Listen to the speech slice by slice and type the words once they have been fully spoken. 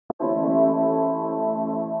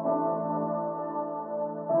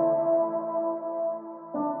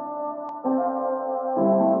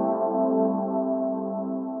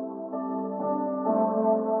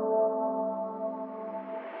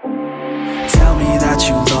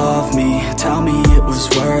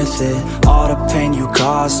was worth it. All the pain you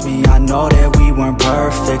caused me, I know that we weren't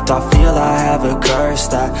perfect. I feel I have a curse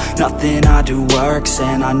that nothing I do works.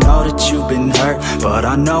 And I know that you've been hurt, but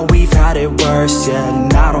I know we've had it worse, yeah.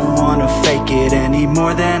 And I don't wanna fake it any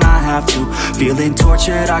more than I have to. Feeling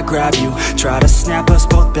tortured, I grab you, try to snap us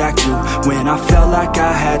both back to when I felt like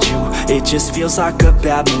I had you. It just feels like a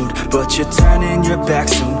bad mood, but you're turning your back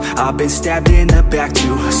soon. I've been stabbed in the back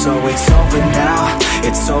too. So it's over now,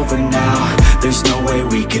 it's over now. There's no way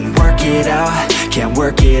we can work it out, can't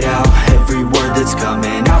work it out. Every word that's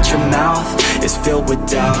coming out your mouth is filled with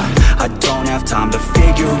doubt. I don't have time to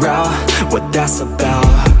figure out what that's about.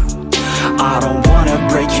 I don't wanna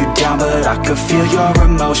break you down, but I could feel your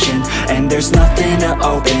emotion, and there's nothing to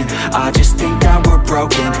open. I just think that we're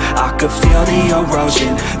broken. I could feel the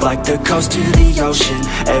erosion, like the coast to the ocean.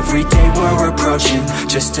 Every day we're approaching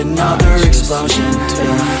just another explosion. To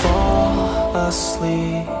fall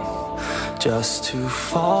asleep, just to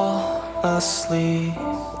fall asleep.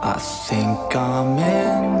 I think I'm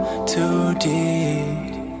in too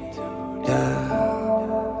deep, yeah.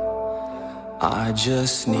 I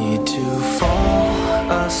just need to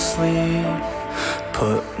fall asleep,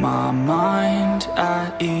 put my mind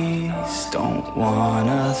at ease. Don't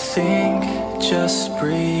wanna think, just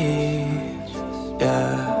breathe,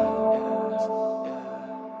 yeah.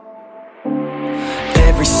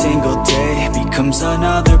 Every single day becomes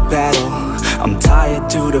another battle. I'm tired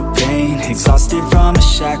due to pain, exhausted from the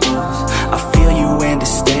shackles. I feel you and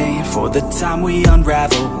disdain for the time we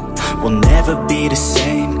unravel. We'll never be the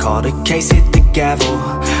same, call the case, hit the gavel.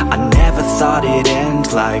 I never thought it'd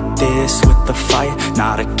end like this, with the fight,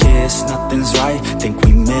 not a kiss, nothing's right. Think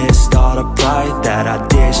we missed all the pride that I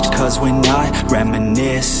dished. Cause when I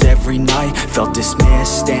reminisce every night, felt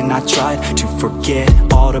dismissed, and I tried to forget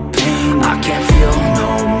all the pain. I can't feel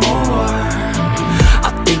no more.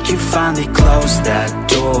 I think you finally closed that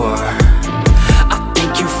door. I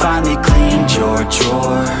think you finally cleaned your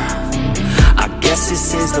drawer. I guess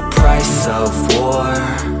this is the price of war.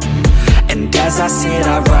 And as I sit,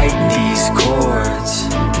 I write these chords.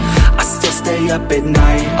 I still stay up at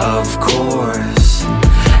night, of course,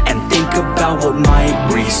 and think about what might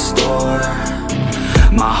restore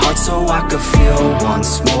my heart so I could feel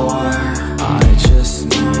once more. I just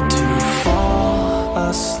need to fall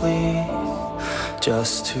asleep,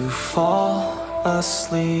 just to fall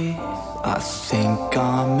asleep. I think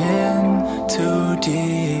I'm in too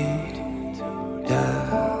deep,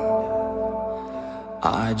 yeah.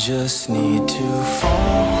 I just need to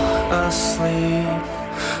fall asleep,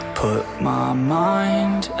 put my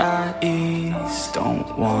mind at ease.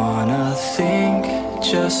 Don't wanna think,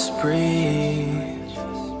 just breathe,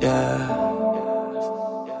 yeah.